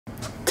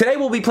Today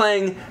we'll be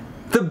playing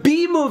the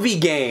B-movie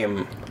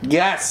game.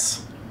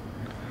 Yes.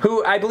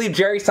 Who I believe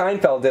Jerry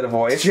Seinfeld did a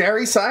voice.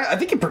 Jerry Seinfeld? I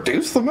think he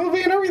produced the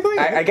movie and everything.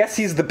 I guess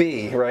he's the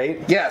B, right?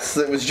 Yes,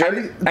 it was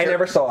Jerry. I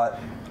never saw it.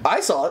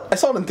 I saw it. I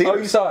saw it in theaters.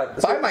 Oh, you saw it?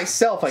 By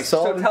myself, I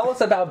saw it. So tell us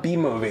about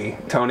B-movie,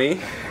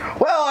 Tony.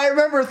 Well, I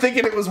remember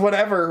thinking it was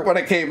whatever when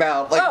it came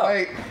out.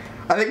 Like,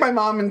 I think my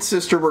mom and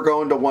sister were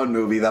going to one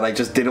movie that I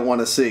just didn't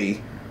want to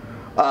see.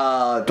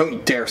 Don't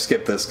you dare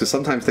skip this, because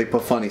sometimes they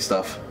put funny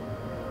stuff.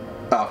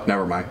 Oh,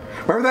 never mind.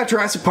 Remember that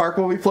Jurassic Park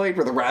one we played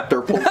where the raptor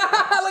pulled? Look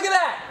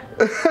at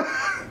that!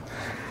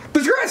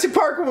 The Jurassic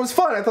Park one was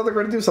fun. I thought they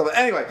were going to do something.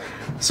 Anyway,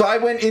 so I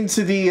went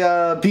into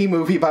the B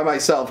movie by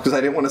myself because I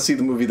didn't want to see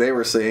the movie they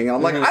were seeing. And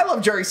I'm like, I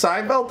love Jerry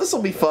Seinfeld. This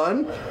will be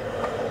fun.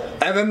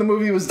 And then the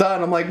movie was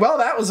done. I'm like, well,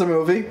 that was a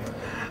movie.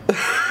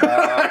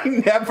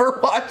 I never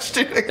watched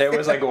it again. It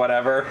was like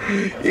whatever.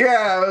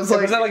 Yeah, it was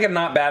like... Was that like a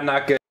not bad,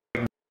 not good,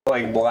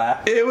 like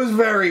blah? It was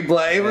very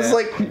blah. It was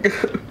like...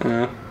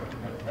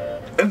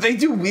 They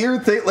do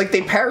weird things, like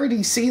they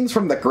parody scenes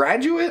from The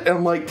Graduate, and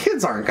I'm like,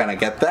 kids aren't gonna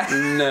get that.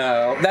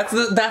 No,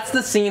 that's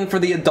the scene for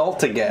the adult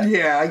to get.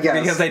 Yeah, I guess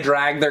because they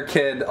drag their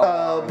kid.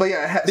 But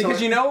yeah,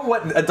 because you know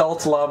what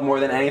adults love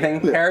more than anything?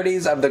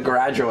 Parodies of The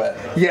Graduate.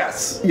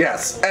 Yes,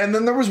 yes, and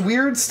then there was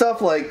weird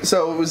stuff like it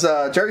was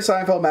Jerry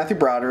Seinfeld, Matthew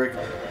Broderick,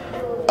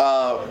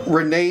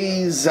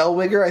 Renee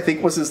Zellweger, I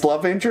think was his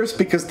love interest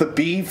because the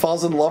bee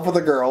falls in love with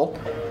a girl.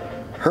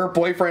 Her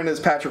boyfriend is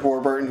Patrick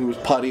Warburton, who was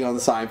putty on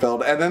the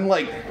Seinfeld, and then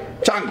like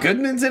John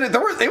Goodman's in it.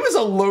 It was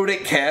a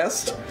loaded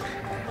cast,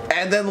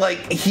 and then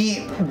like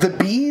the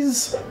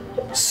bees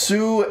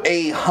sue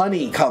a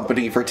honey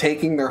company for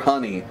taking their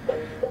honey,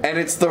 and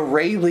it's the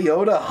Ray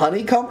Liotta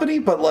Honey Company,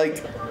 but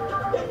like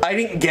I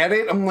didn't get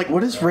it. I'm like,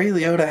 what does Ray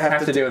Liotta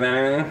have to do with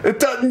anything? It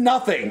does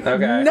nothing.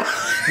 Okay.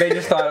 Nothing. They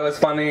just thought it was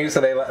funny, so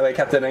they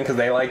kept it in because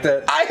they liked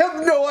it. I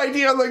have no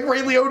idea. Like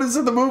Ray Liotta's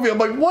in the movie. I'm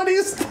like, what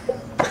is?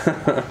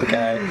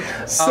 Okay.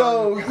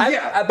 So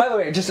yeah. By the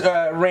way, just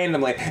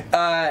randomly,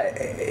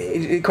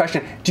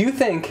 question: do you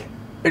think?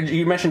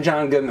 You mentioned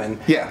John Goodman.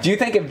 Yeah. Do you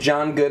think if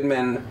John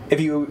Goodman, if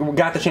you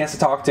got the chance to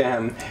talk to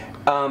him,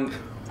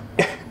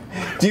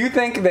 do you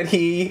think that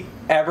he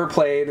ever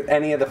played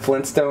any of the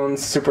Flintstones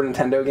Super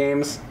Nintendo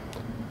games?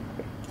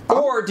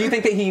 Or do you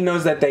think that he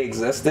knows that they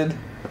existed?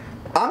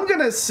 I'm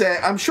gonna say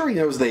I'm sure he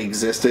knows they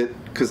existed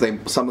because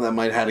some of them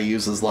might have to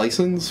use his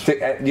license. Do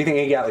you think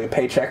he got like a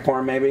paycheck for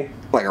him, maybe?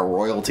 Like a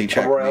royalty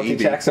check. A royalty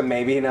check, so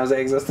maybe he knows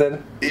they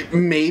existed.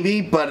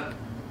 Maybe, but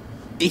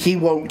he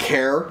won't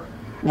care.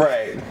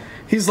 Right.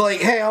 He's like,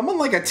 hey, I'm on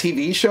like a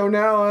TV show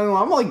now, and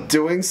I'm like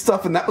doing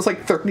stuff, and that was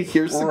like 30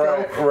 years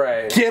ago.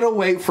 Right. Get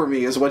away from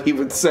me is what he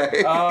would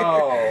say.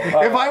 Oh.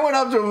 If I went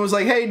up to him and was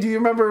like, hey, do you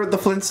remember the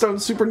Flintstones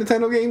Super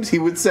Nintendo games? He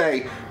would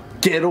say,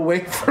 get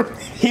away from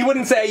me. He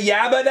wouldn't say,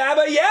 yabba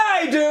dabba, yeah,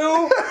 I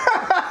do.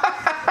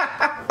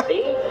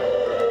 See? If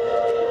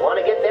you want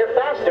to get there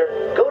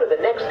faster, go to the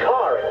next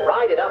car and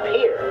ride it up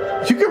here.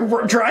 You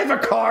can drive a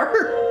car?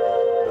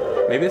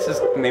 Maybe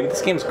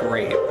this game's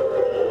great.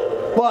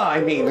 Well,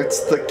 I mean,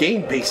 it's the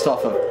game based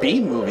off of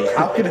B-movie.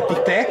 How could it be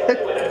bad?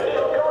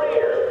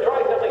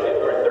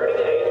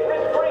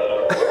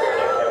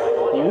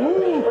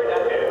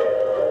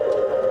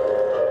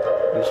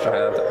 Just try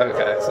that.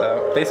 Okay,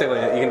 so basically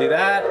you can do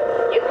that.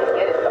 You can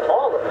get into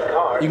all of the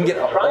cars. You can get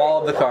all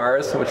of the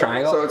cars with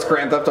triangle. So it's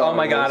Grand Theft Auto. Oh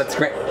my god, it's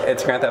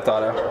Grand Theft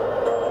Auto.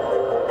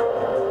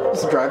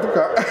 Just drive the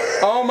car.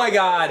 Oh my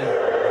god,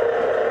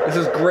 this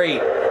is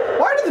great.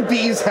 Why do the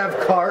bees have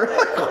cars?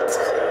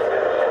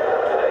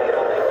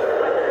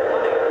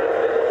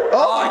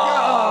 Oh my god!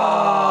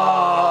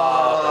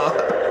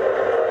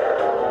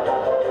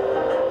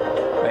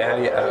 Wait, how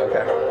do you? Oh,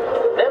 okay.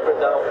 Remember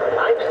though,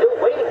 I'm still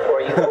waiting for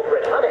you over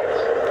at Hunnix.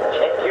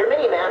 Check your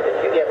mini-map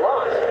if you get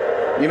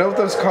lost. You know what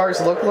those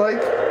cars look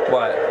like?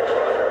 What?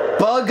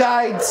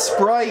 Bug-eyed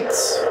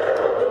sprites.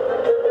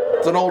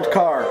 It's an old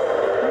car.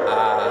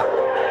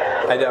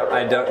 I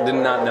did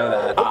not know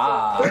that.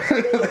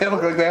 They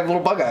look like they have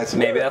little bug eyes.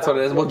 Maybe that's what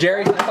it is. Well,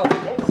 Jerry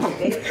Seinfeld.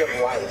 Stage of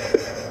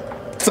life.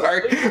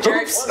 Sorry.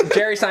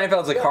 Jerry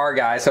Seinfeld's a car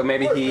guy, so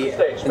maybe he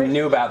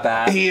knew about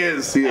that. He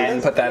is.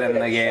 And put that in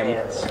the game.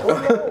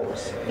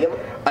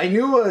 I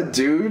knew a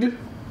dude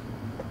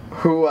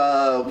who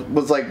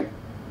was like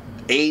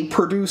a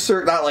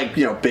producer, not like,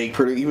 big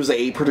producer. He was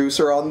a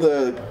producer on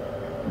the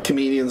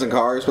Comedians and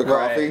Cars with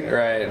Coffee.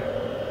 Right.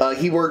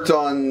 He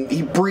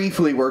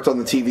briefly worked on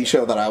the TV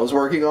show that I was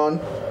working on.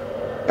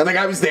 And the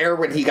guy was there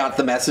when he got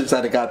the message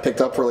that it got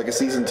picked up for like a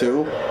season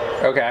 2.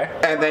 Okay.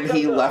 And then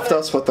he left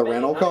us with the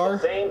rental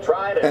car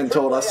and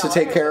told us to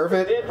take care of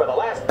it.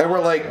 And we're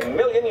like,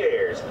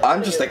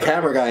 I'm just a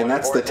camera guy and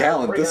that's the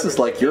talent. This is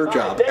like your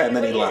job. And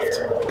then he left.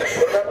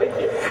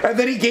 And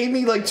then he gave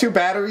me like 2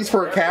 batteries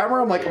for a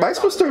camera. I'm like, am I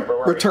supposed to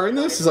return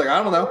this? He's like,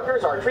 I don't know.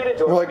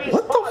 We're like,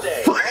 what the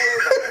fuck?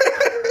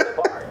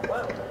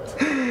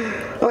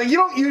 Like, you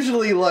don't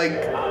usually like...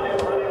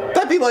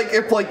 That'd be like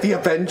if like the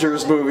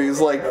Avengers movies,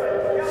 like...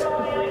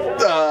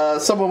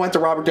 someone went to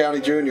Robert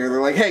Downey Jr.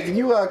 They're like, hey, can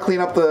you clean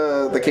up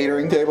the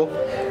catering table?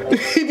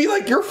 He'd be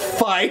like, you're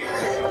fired.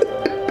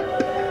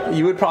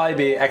 You would probably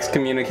be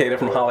excommunicated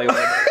from Hollywood.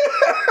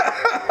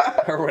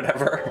 Or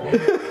whatever.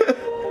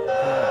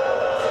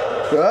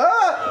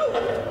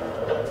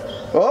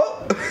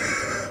 Oh!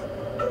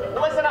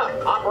 Listen up.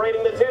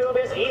 Operating the tube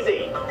is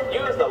easy.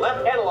 Use the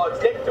left analog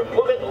stick to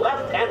move it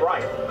left and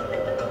right.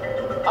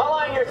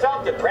 Allowing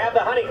yourself to grab the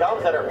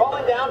honeycombs that are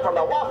falling down from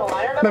the waffle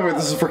iron. Remember,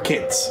 this is for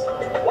kids.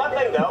 One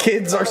thing though,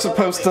 Kids are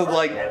supposed to,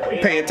 like,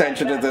 pay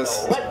attention to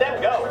this. let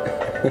them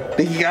go.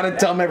 You gotta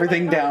dumb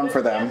everything down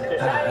for them.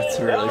 That's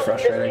really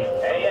frustrating.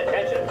 Pay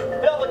attention.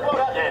 Fill the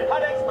quota and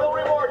Hudex will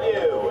reward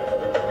you.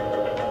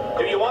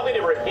 Do you want me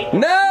to repeat?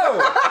 No!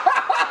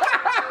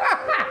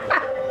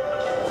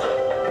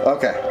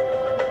 Okay.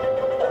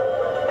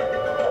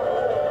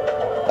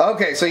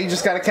 Okay, so you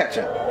just gotta catch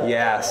it.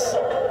 Yes.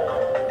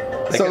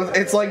 So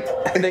it's like...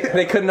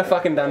 They couldn't have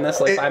fucking done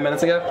this like 5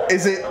 minutes ago?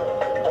 Is it...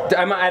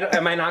 Am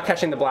I not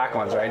catching the black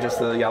ones, right? Just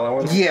the yellow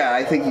ones? Yeah,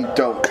 I think you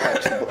don't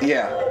catch the...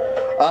 Yeah.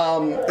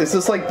 Is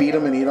this like Beat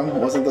 'em and Eat 'em?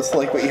 Wasn't this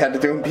like what you had to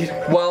do in Beat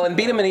 'em? Well, in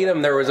Beat 'em and Eat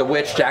 'em, there was a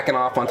witch jacking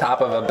off on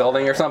top of a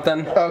building or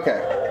something.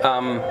 Okay.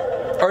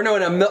 Or no,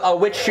 a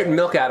witch shooting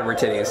milk out of her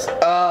titties.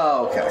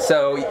 Oh, okay.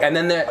 So, and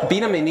then the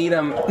Beat 'em and Eat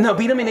 'em... No,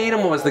 Beat 'em and Eat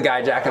 'em was the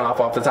guy jacking off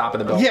the top of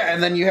the building. Yeah,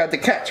 and then you had to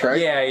catch, right?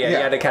 Yeah, you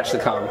had to catch the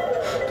cum.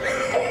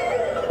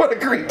 What a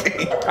great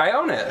game. I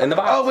own it in the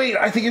box. Oh, wait,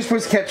 I think you're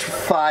supposed to catch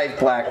 5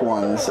 black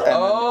ones. And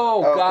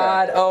Oh, then, okay.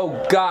 God.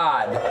 Oh,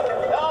 God.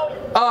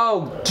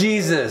 Oh,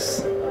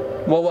 Jesus.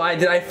 Well,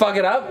 did I fuck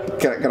it up?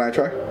 Can I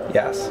try?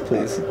 Yes,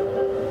 please.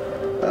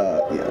 Yeah.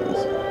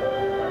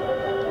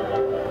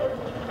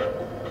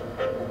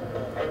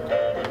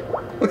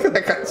 Look at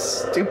that guy,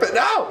 stupid.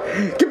 No!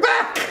 Get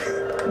back!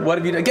 What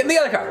have you done? Get in the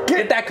other car.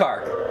 Get that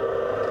car.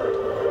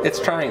 It's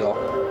triangle.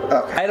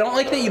 Okay. I don't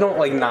like that you don't,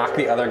 like, knock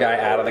the other guy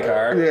out of the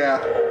car.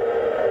 Yeah.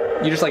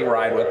 You just, like,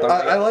 ride with them.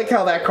 I like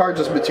how that car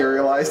just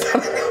materialized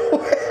out of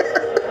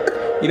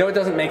nowhere. You know what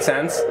doesn't make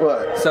sense?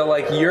 What? So,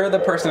 like, you're the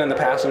person in the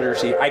passenger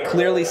seat. I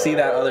clearly see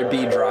that other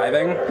bee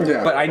driving.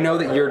 Yeah. But I know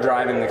that you're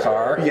driving the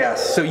car.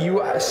 Yes. So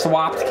you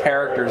swapped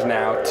characters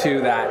now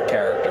to that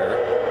character,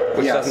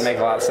 which Yes. doesn't make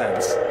a lot of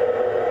sense.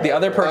 The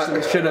other person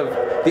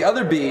the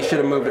other bee should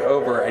have moved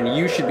over, and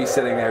you should be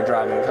sitting there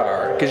driving the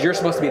car because you're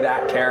supposed to be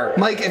that character.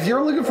 Mike, if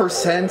you're looking for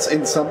sense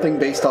in something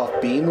based off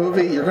B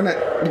movie, you're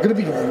gonna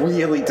be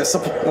really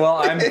disappointed. Well,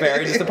 I'm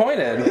very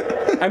disappointed.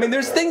 I mean,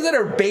 there's things that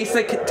are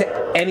basic to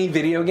any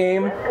video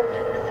game.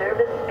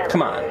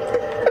 Come on.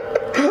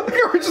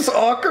 You're just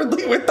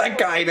awkwardly with that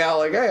guy now,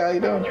 like, hey, how you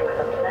doing?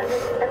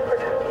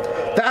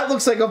 That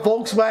looks like a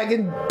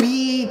Volkswagen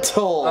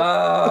Beetle.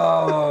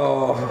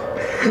 Oh.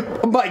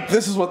 Mike,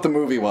 this is what the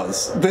movie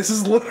was. This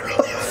is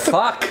literally...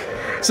 Fuck.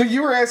 So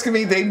you were asking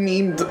me, they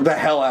memed the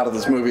hell out of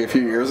this movie a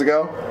few years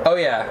ago. Oh,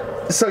 yeah.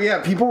 So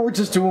yeah, people were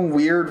just doing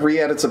weird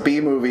re-edits of B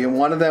movie, and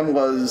one of them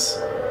was...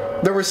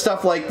 There was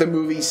stuff like the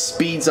movie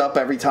speeds up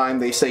every time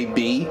they say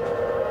B.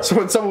 So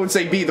when someone would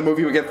say B, the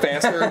movie would get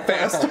faster and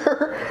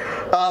faster.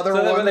 So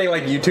then when they,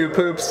 like, YouTube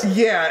poops?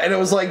 Yeah, and it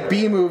was like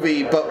B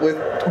movie,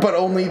 but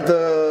only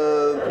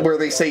where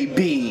they say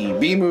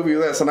B movie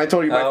with this. And I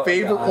told you my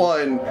favorite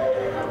one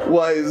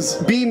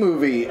was B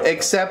movie,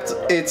 except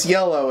it's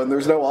yellow and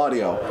there's no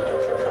audio.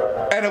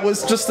 And it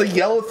was just a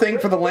yellow thing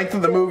for the length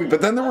of the movie.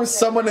 But then there was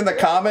someone in the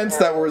comments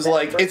that was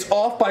like, it's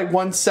off by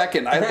 1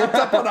 second. I looked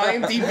up on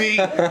IMDb.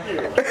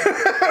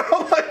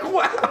 I'm like,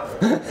 wow.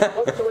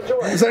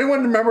 Does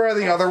anyone remember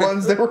the other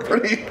ones? They were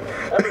pretty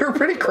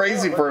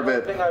crazy for a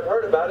bit. Thing I've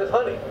heard about is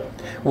honey.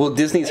 Will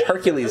Disney's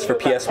Hercules for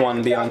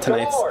PS1 be on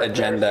tonight's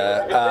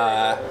agenda?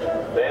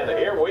 Then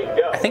here we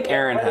go. I think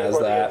Aaron has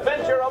that.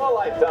 Adventure of a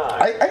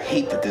lifetime. I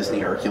hate the Disney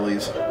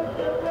Hercules.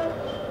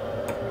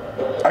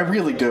 I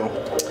really do.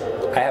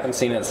 I haven't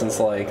seen it since,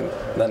 like,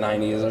 the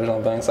 90s or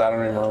something, so I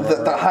don't even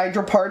remember. The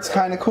Hydra part's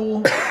kind of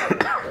cool.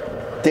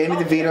 Danny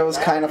DeVito is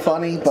kind of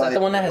funny, but... Is that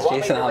the one that has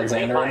Jason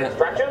Alexander in it?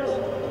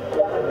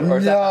 Or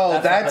is No,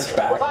 that's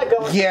that's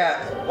Hunchback?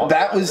 yeah,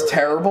 that was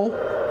terrible.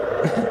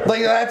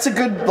 Like, that's a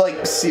good,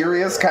 like,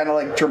 serious kind of,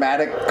 like,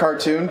 dramatic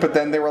cartoon, but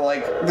then they were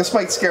like, this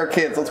might scare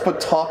kids, let's put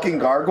talking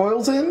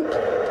gargoyles in.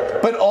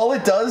 But all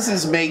it does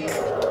is make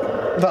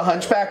the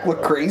Hunchback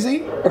look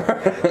crazy.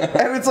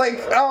 And it's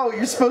like, oh,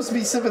 you're supposed to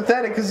be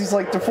sympathetic because he's,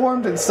 like,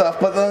 deformed and stuff,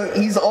 but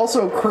then he's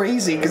also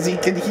crazy because he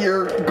can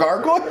hear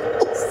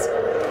gargoyles.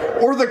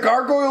 Or the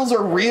gargoyles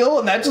are real,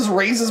 and that just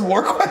raises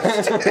more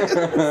questions.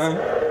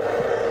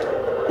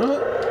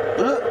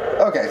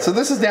 Okay, so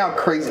this is now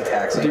Crazy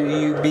Taxi. Do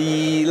you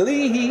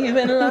believe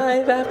in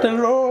life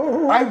after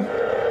all?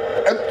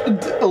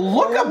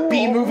 Look up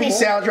B-movie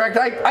soundtrack.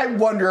 I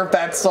wonder if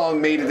that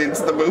song made it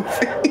into the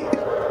movie.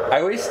 I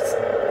always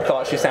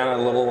thought she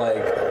sounded a little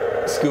like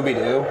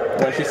Scooby-Doo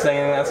when she's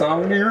singing that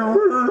song.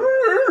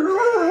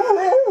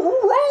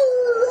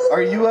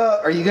 Are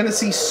you gonna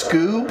see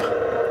Scoob?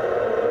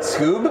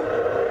 Scoob?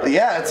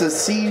 Yeah, it's a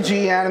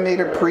CG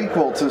animated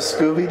prequel to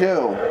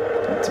Scooby-Doo.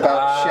 It's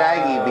about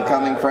Shaggy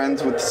becoming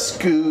friends with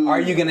Scoob. Are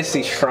you gonna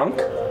see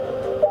Shrunk?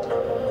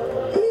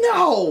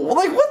 No!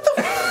 Like, what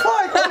the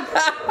fuck?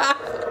 Like,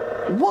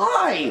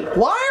 why?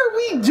 Why are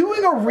we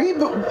doing a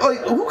reboot? Like,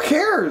 who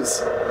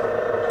cares?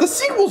 The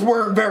sequels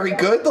weren't very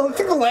good. I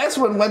think the last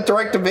one went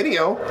direct to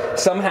video.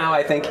 Somehow,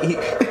 I think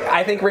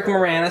Rick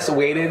Moranis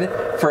waited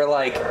for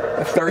like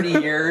 30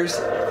 years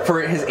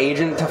for his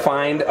agent to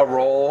find a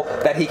role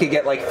that he could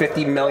get like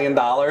 $50 million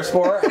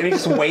for, and he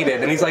just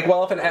waited. And he's like,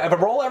 well, if a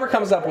role ever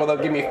comes up where they'll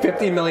give me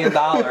 $50 million,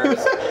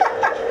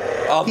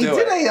 I'll do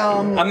it.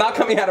 I'm not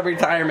coming out of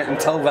retirement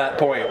until that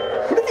point.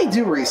 What did he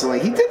do recently?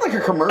 He did like a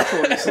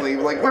commercial recently.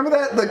 Like, remember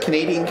the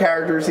Canadian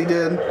characters he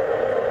did?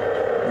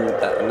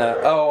 No.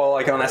 Oh,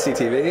 like on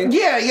SCTV?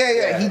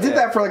 Yeah. He did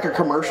that for like a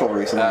commercial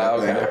recently.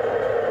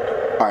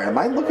 Okay. All right, am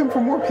I looking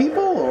for more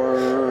people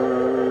or?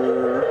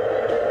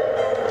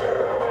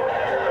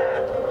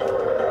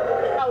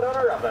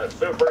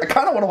 I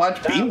kind of want to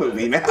watch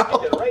B-Movie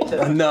now.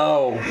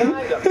 No.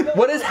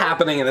 What is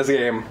happening in this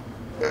game?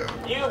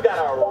 You've got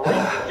a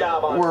racing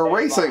job on We're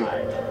standby.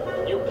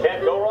 racing. You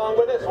can't go wrong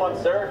with this one,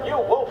 sir. You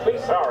won't be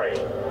sorry.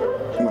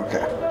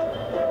 Okay.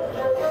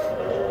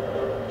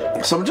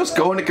 So I'm just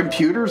going to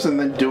computers and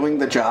then doing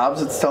the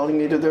jobs it's telling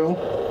me to do?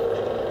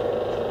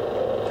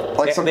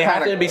 Like They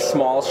have to be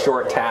small,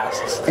 short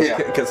tasks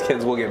because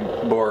kids will get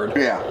bored.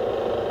 Yeah.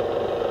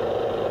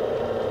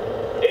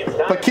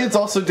 But kids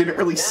also didn't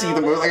really see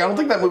the movie. Like, I don't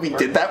think that movie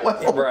did that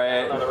well.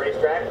 Right. On the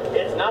racetrack,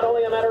 it's not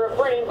only a matter of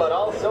frame, but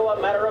also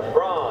a matter of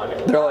brawn.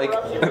 They're like,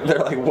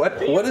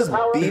 what is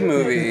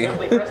B-Movie?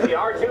 Simply press the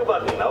R2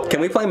 button. Okay. Can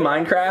we play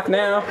Minecraft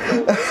now?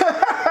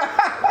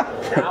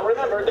 Now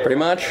remember, Pretty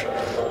much.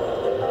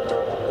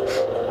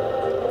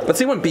 Let's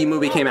see when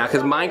B-Movie came out,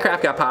 because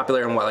Minecraft got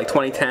popular in what, like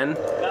 2010?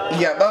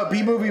 Yeah,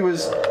 B-Movie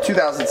was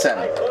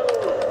 2007.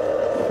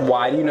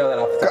 Why do you know that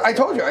off the top? I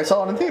told you, I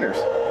saw it in theaters.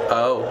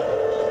 Oh.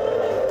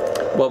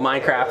 Well,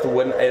 Minecraft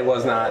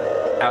was not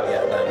out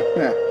yet then.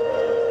 Yeah.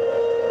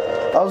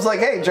 I was like,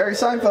 hey, Jerry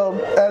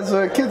Seinfeld has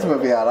a kids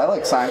movie out. I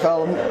like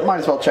Seinfeld. Might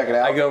as well check it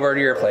out. I go over to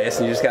your place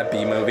and you just got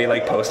B-Movie,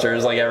 like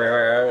posters like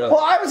everywhere.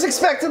 Well, I was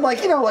expecting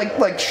like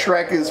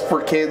Shrek is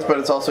for kids, but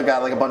it's also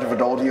got like a bunch of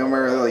adult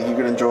humor. Like you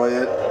could enjoy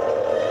it.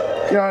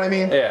 You know what I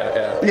mean?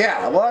 Yeah.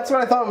 Yeah, well, that's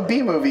what I thought with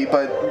B-Movie,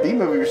 but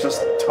B-Movie was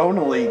just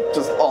tonally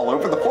just all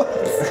over the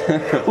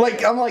place.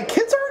 Like, I'm like,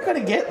 kids aren't going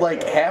to get,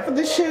 like, half of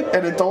this shit,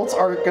 and adults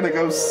aren't going to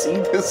go see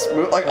this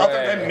movie. Like,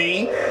 other than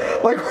me.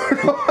 Like,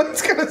 no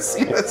one's going to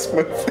see this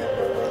movie.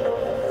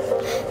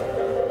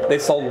 They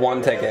sold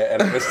one ticket,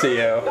 and it was to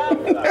you.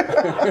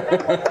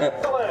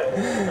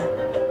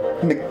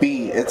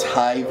 McBee, it's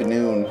Hive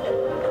Noon.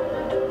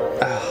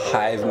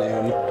 Hive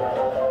Noon.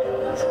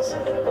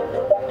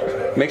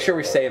 Make sure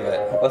we save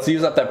it. Let's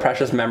use up that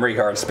precious memory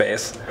card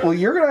space. Well,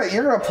 you're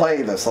gonna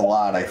play this a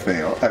lot. I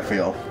feel.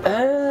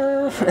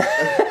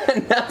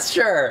 Not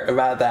sure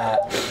about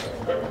that.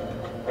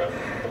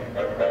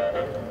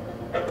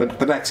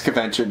 The next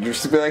convention, you're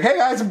just gonna be like, "Hey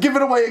guys, I'm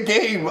giving away a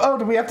game. Oh,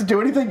 do we have to do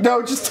anything?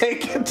 No, just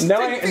take it."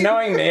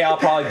 Knowing me, I'll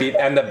probably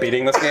end up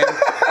beating this game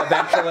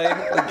eventually.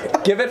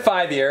 Like, give it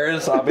 5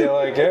 years, I'll be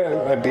like,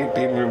 yeah, I beat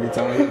Movie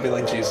Tony. You'll be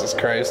like, Jesus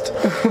Christ.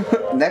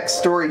 Next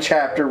story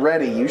chapter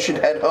ready. You should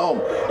head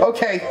home.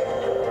 Okay,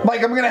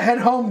 Mike, I'm gonna head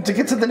home to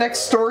get to the next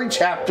story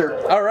chapter.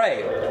 All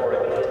right.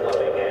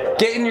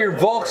 Get in your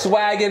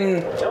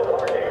Volkswagen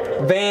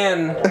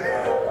van.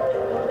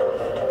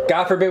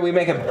 God forbid we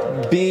make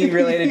a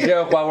B-related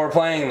joke while we're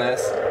playing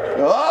this.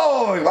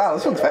 Oh, wow,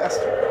 this one's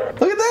fast.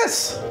 Look at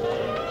this.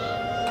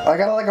 I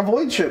gotta like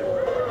avoid shit.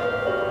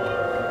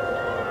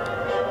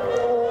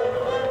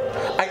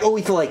 I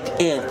always liked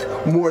Ant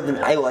more than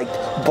I liked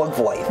Bug's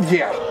Life.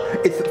 Yeah.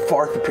 It's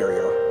far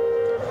superior.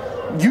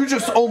 You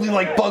just only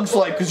like Bug's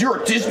Life because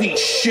you're a Disney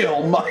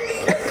shill,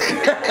 Mike.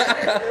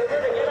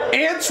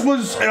 Ants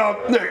was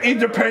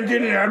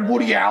independent and had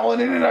Woody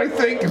Allen in it, I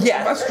think.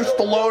 Yeah. Sylvester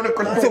Stallone and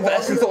Christopher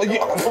Walken.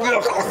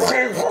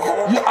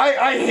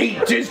 I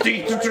hate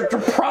Disney.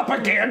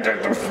 Propaganda.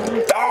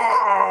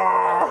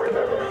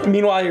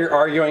 Meanwhile, you're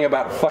arguing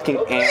about fucking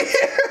ants.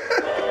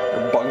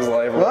 Bug's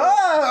Life.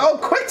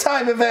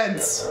 QuickTime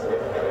events.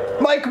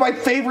 Mike, my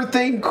favorite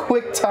thing,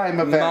 QuickTime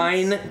events.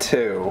 Mine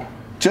too.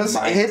 Just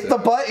hit the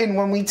button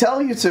when we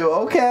tell you to,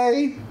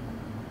 okay?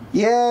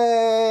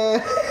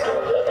 Yeah.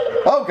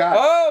 Oh, God.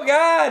 Oh,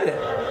 God!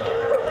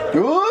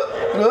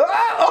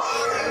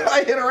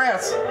 I hit her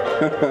ass.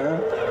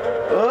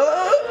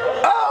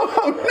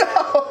 Oh,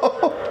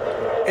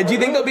 no. Do you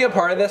think there'll be a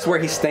part of this where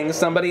he stings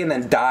somebody and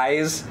then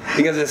dies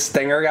because his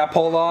stinger got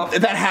pulled off?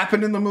 That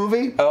happened in the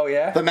movie. Oh,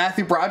 yeah? The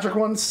Matthew Broderick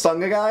one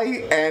stung a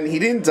guy, and he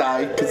didn't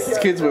die because it's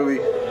a kid's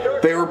movie.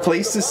 They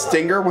replaced his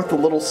stinger with the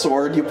little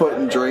sword you put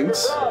in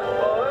drinks.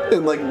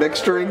 In, like,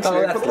 mixed drinks.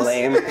 Oh, that's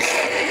lame.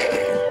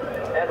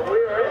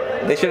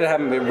 They should have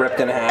him ripped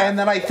in half. And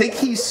then I think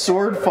he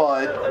sword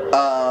fought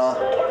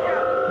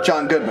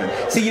John Goodman.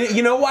 See,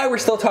 you know why we're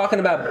still talking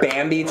about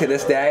Bambi to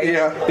this day?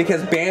 Yeah.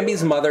 Because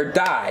Bambi's mother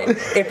died.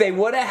 If they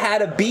would have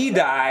had a bee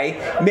die,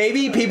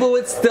 maybe people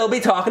would still be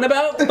talking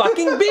about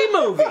fucking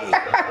B-Movie.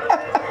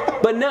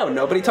 But no,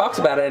 nobody talks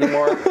about it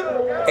anymore.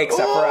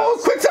 Except for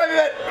us. Quick time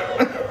event!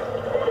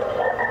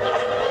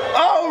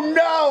 Oh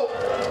No!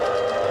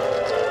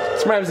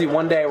 This reminds me,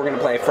 one day we're gonna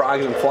play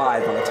Frogs and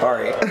Flies on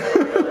Atari.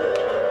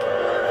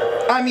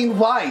 I mean,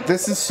 why?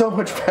 This is so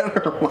much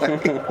better.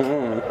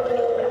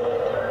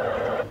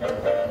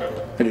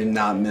 I do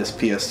not miss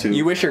PS2.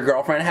 You wish your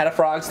girlfriend had a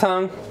frog's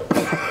tongue?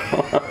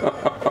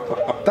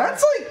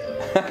 That's like...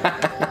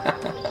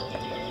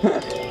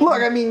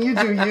 Look, I mean, you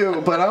do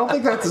you, but I don't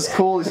think that's as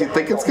cool as you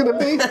think it's gonna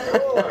be.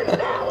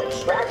 Now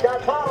extract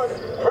that pollen.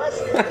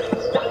 Press.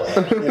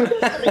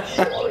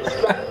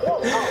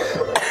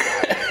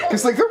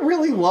 It's like they're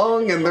really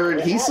long and they're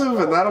adhesive,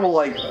 and that'll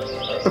like...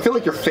 I feel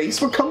like your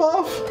face would come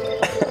off.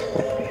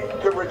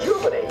 To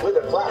rejuvenate with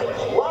a flowers,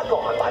 lock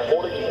on by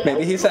holding the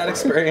Maybe he's had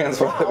experience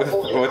with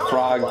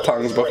frog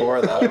tongues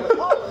before, though.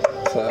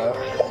 So...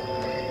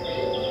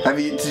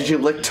 Did you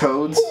lick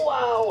toads?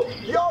 Wow!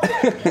 Yo!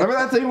 Remember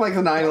that thing like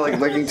the 90s, like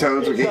licking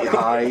toads would get you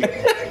high?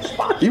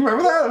 You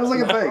remember that? It was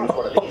like a thing.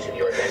 One of these in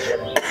your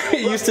attention.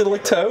 You used to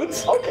lick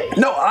toads? Okay.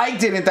 No, I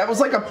didn't. That was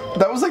like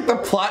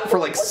the plot for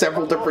like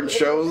several different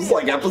shows,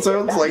 like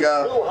episodes. Like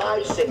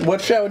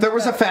What show? there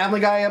was a Family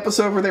Guy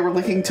episode where they were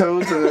licking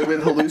toads and they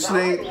would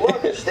hallucinate.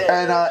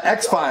 And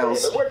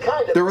X-Files.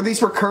 There were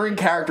these recurring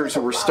characters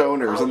who were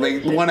stoners,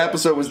 and one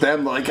episode was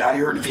them like, I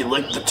heard if you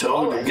lick the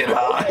toad, you get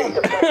high.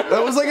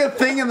 That was like a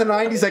thing in the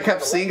 90s I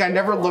kept seeing. I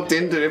never looked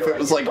into if it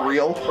was like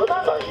real.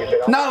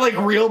 Not like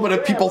real, but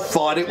if people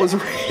thought it was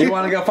real. You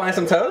want to go find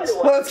some toads?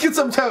 Well, let's get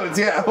some toads,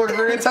 yeah. We're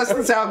gonna test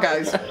this out,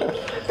 guys.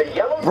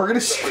 We're gonna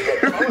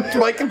shoot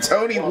Mike and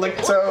Tony lick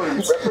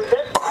toads.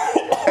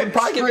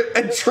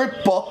 And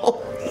trip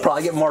ball.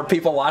 Probably get more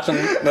people watching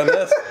than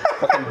this.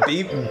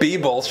 Fucking bee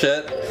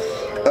bullshit.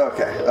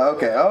 Okay.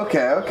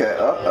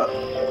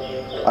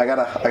 I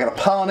gotta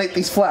pollinate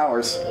these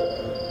flowers.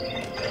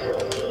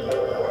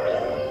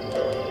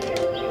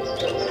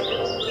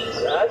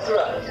 That's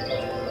right.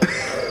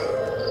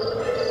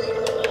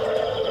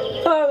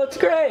 Oh, that's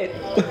great.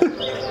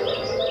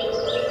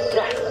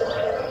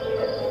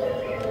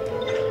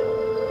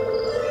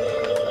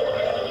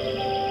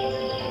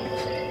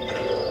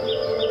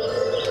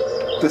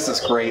 This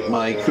is great,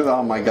 Mike.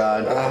 Oh my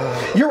god.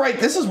 You're right,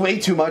 this is way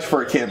too much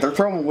for a kid. They're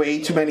throwing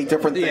way too many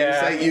different things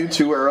at you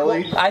too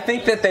early. Well, I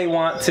think that they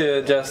want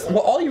to just... Well,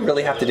 all you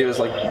really have to do is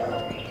like...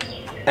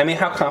 I mean,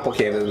 how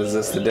complicated is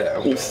this to do?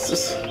 It's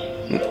just-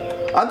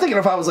 I'm thinking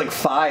if I was like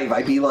 5,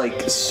 I'd be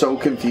like so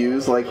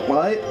confused. Like,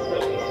 what?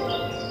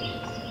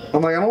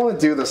 I'm like, I don't want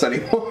to do this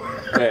anymore.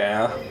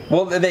 Yeah.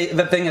 Well,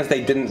 the thing is,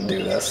 they didn't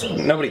do this.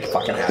 Nobody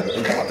fucking had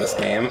bought this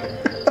game.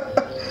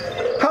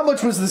 How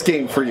much was this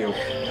game for you?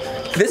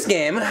 This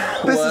game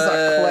This is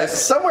a click.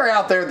 Somewhere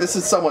out there, this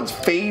is someone's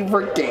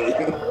favorite game.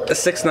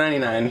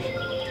 $6.99.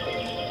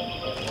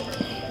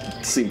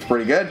 Seems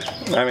pretty good.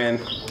 I mean,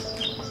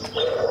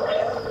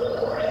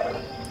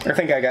 I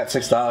think I got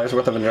 $6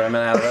 worth of enjoyment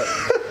out of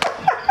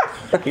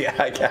it. Yeah,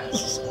 I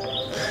guess.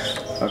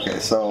 Okay,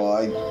 so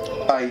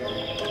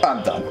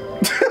I'm done.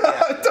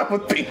 I'm done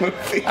with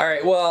B-Movie. All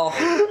right, well,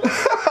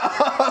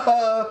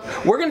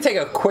 we're going to take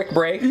a quick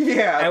break.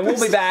 Yeah. And we'll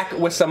be back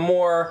with some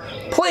more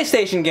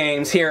PlayStation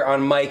games here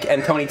on Mike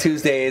and Tony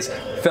Tuesdays,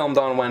 filmed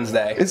on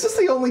Wednesday. Is this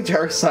the only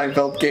Jerry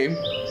Seinfeld game?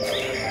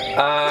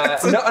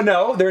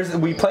 No,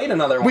 we played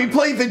another one. We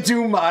played the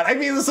Doom mod. I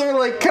mean, so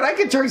like, can I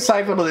get Jerry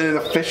Seinfeld in an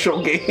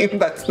official game?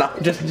 That's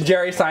not Just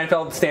Jerry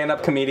Seinfeld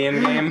stand-up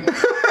comedian game.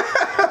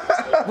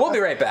 We'll be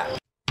right back.